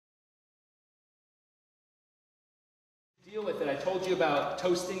Deal with it. I told you about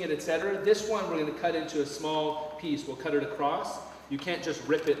toasting it, etc. This one we're going to cut into a small piece. We'll cut it across. You can't just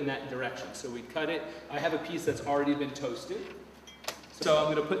rip it in that direction. So we cut it. I have a piece that's already been toasted. So I'm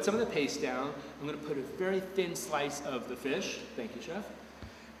going to put some of the paste down. I'm going to put a very thin slice of the fish. Thank you, Chef.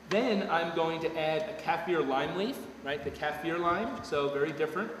 Then I'm going to add a kaffir lime leaf, right? The kaffir lime, so very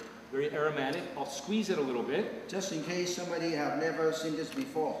different, very aromatic. I'll squeeze it a little bit. Just in case somebody have never seen this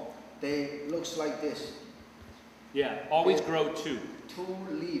before, they looks like this. Yeah, always grow two. Two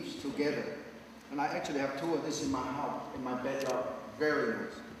leaves together. And I actually have two of this in my house, in my backyard. Very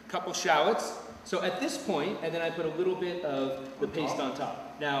nice. Couple shallots. So at this point, and then I put a little bit of the paste on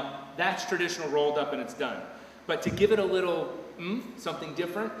top. Now, that's traditional rolled up and it's done. But to give it a little something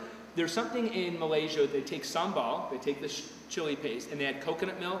different, there's something in Malaysia, they take sambal, they take the chili paste, and they add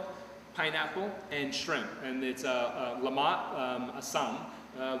coconut milk, pineapple, and shrimp. And it's lemak asam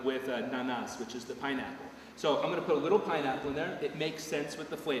with nanas, which is the pineapple. So I'm going to put a little pineapple in there. It makes sense with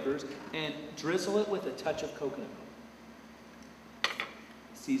the flavors. And drizzle it with a touch of coconut milk.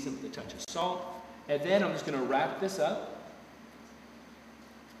 Season with a touch of salt. And then I'm just going to wrap this up.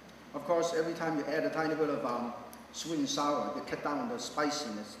 Of course, every time you add a tiny bit of sweet and sour, you cut down the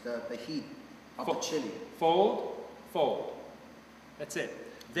spiciness, the heat of the chili. Fold, fold. That's it.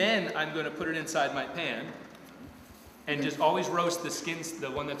 Then I'm going to put it inside my pan. And just always roast the skins, the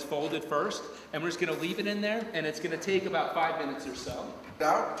one that's folded first. And we're just going to leave it in there. And it's going to take about 5 minutes or so.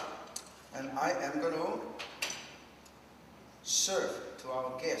 Out, and I am going to serve to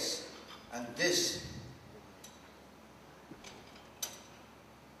our guests. And this.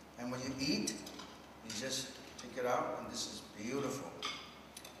 And when you eat, you just take it out, and this is beautiful.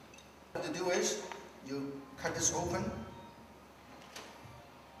 What to do is, you cut this open,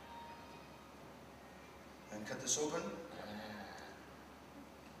 and cut this open,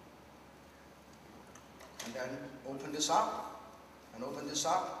 and then open this up, and open this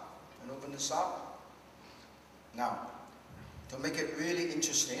up, and open this up. Now, to make it really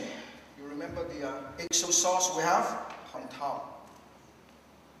interesting, you remember the egg sauce we have on top.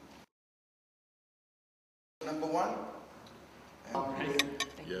 Number one.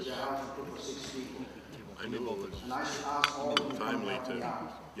 Yes. I knew it was timely to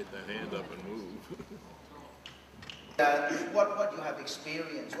get that hand up and move. What you have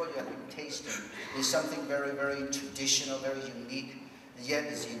experienced, what you have been tasting, is something very, very traditional, very unique, and yet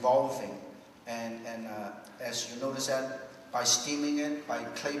it's evolving. And as you notice that, by steaming it, by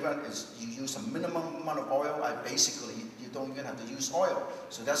clay pot, you use a minimum amount of oil. Basically, you don't even have to use oil.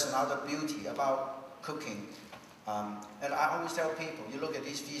 So that's another beauty about cooking. And I always tell people, you look at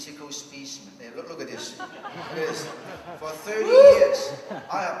these physical specimens, look at this. For 30 years,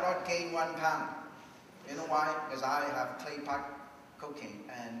 I have not gained 1 pound. You know why? Because I have clay pot cooking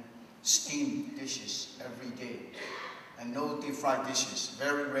and steamed dishes every day. And no deep fried dishes,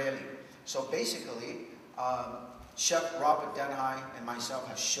 very rarely. So basically, Chef Robert Danhi and myself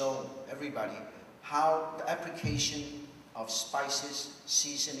have shown everybody how the application of spices,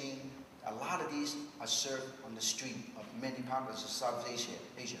 seasoning, a lot of these are served on the street of many parts of Southeast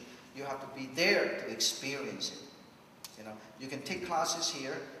Asia. You have to be there to experience it. You know, you can take classes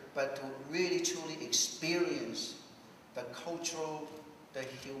here, but to really truly experience the cultural, the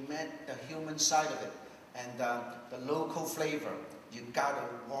human side of it, and the local flavor, you gotta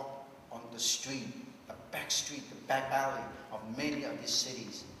walk on the street, the back street, the back alley of many of these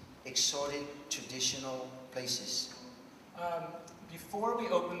cities, exotic, traditional places. Before we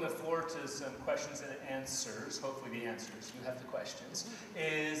open the floor to some questions and answers, hopefully the answers, you have the questions,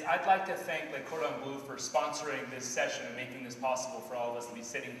 I'd like to thank Le Cordon Bleu for sponsoring this session and making this possible for all of us to be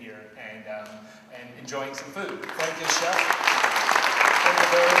sitting here and enjoying some food. Thank you, Chef. Thank you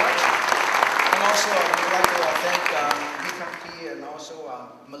very much. And also, we'd like to thank Vikampi and also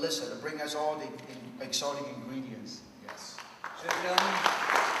Melissa to bring us all the exotic ingredients. Yes.